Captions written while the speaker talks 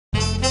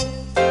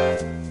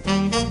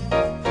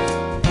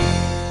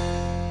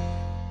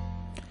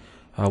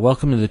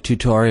Welcome to the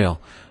tutorial.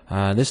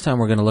 This time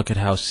we're going to look at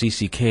how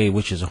CCK,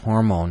 which is a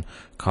hormone,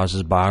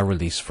 causes bile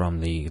release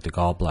from the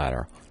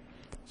gallbladder.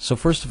 So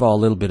first of all,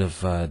 a little bit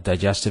of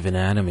digestive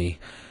anatomy.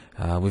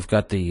 We've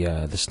got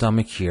the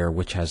stomach here,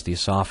 which has the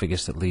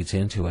esophagus that leads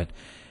into it,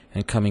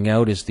 and coming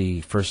out is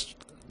the first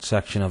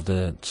section of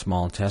the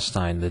small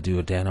intestine, the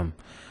duodenum.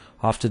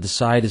 Off to the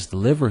side is the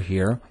liver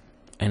here,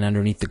 and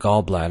underneath the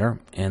gallbladder,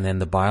 and then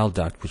the bile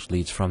duct, which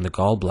leads from the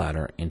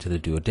gallbladder into the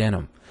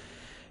duodenum.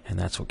 And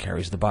that's what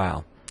carries the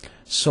bile.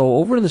 So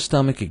over in the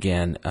stomach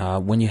again,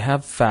 when you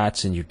have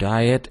fats in your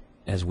diet,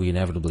 as we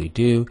inevitably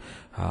do,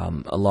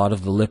 a lot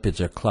of the lipids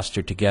are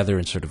clustered together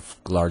in sort of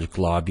large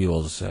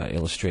globules,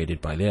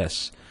 illustrated by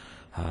this.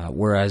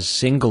 Whereas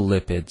single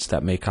lipids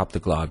that make up the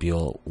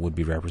globule would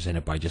be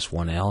represented by just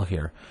one L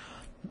here.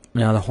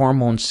 Now the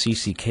hormone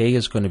CCK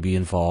is going to be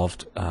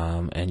involved,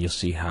 and you'll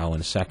see how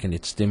in a second.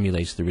 It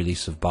stimulates the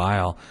release of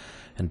bile,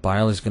 and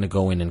bile is going to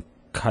go in and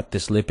cut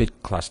this lipid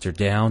cluster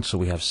down, so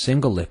we have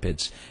single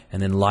lipids, and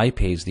then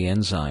lipase, the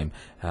enzyme,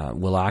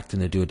 will act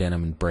in the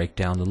duodenum and break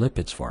down the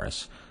lipids for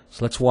us.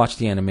 So let's watch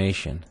the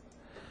animation.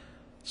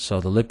 So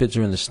the lipids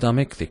are in the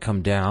stomach, they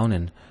come down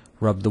and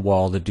rub the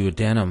wall of the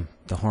duodenum.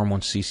 The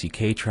hormone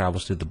CCK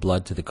travels through the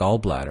blood to the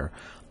gallbladder.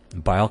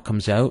 Bile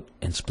comes out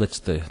and splits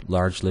the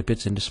large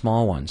lipids into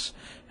small ones.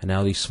 And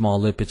now these small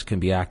lipids can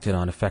be acted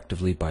on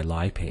effectively by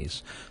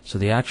lipase. So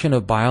the action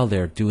of bile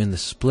there doing the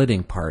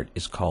splitting part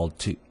is called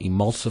to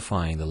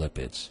emulsifying the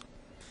lipids.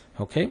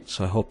 Okay,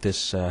 so I hope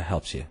this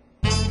helps you.